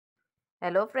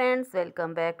Hello friends,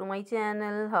 welcome back to my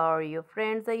channel. How are you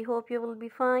friends? I hope you will be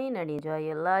fine and enjoy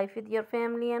your life with your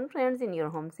family and friends in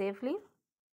your home safely.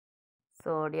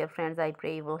 So dear friends, I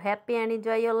pray you will happy and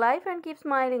enjoy your life and keep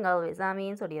smiling always.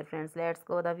 So dear friends, let's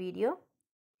go the video.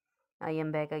 I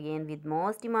am back again with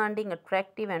most demanding,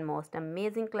 attractive and most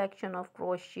amazing collection of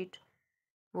crochet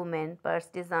women purse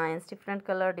designs, different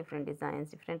color, different designs,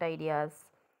 different ideas.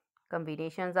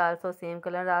 Combinations also, same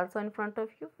color also in front of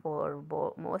you for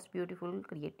most beautiful,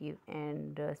 creative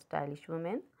and stylish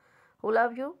women who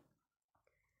love you.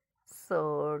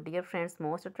 So dear friends,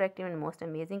 most attractive and most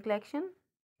amazing collection.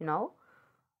 You know,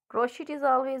 crochet is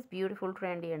always beautiful,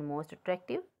 trendy and most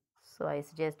attractive. So I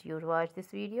suggest you to watch this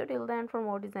video till then for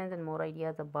more designs and more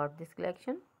ideas about this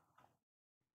collection.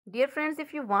 Dear friends,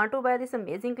 if you want to buy this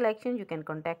amazing collection, you can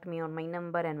contact me on my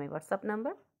number and my WhatsApp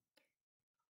number.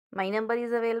 My number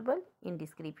is available in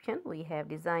description. We have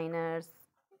designers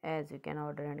as you can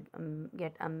order and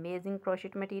get amazing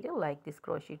crochet material like this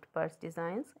crochet purse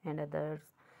designs and others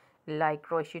like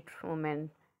crochet women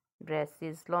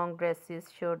dresses, long dresses,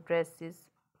 short dresses,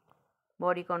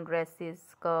 bodycon dresses,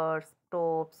 skirts,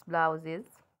 tops, blouses,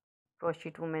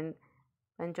 crochet women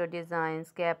poncho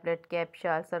designs, caplet, cap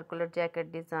shawl, circular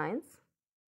jacket designs,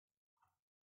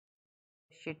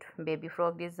 crochet baby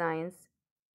frog designs,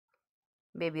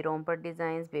 baby romper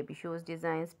designs, baby shoes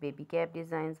designs, baby cap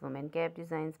designs, women cap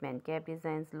designs, men cap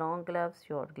designs, long gloves,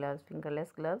 short gloves,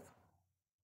 fingerless gloves,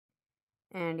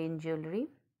 and in jewelry,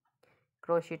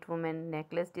 crochet women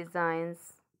necklace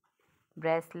designs,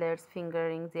 bracelets, finger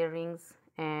rings, earrings,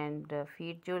 and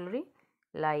feet jewelry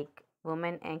like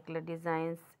women anklet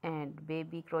designs and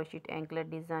baby crochet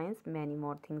anklet designs, many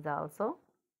more things also.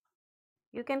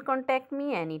 You can contact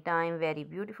me anytime. Very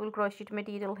beautiful crochet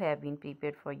material have been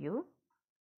prepared for you.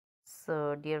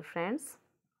 So dear friends,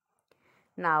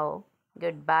 now,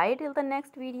 goodbye till the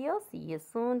next video. See you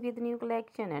soon with new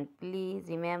collection and please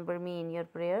remember me in your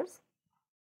prayers.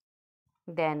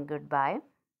 Then goodbye.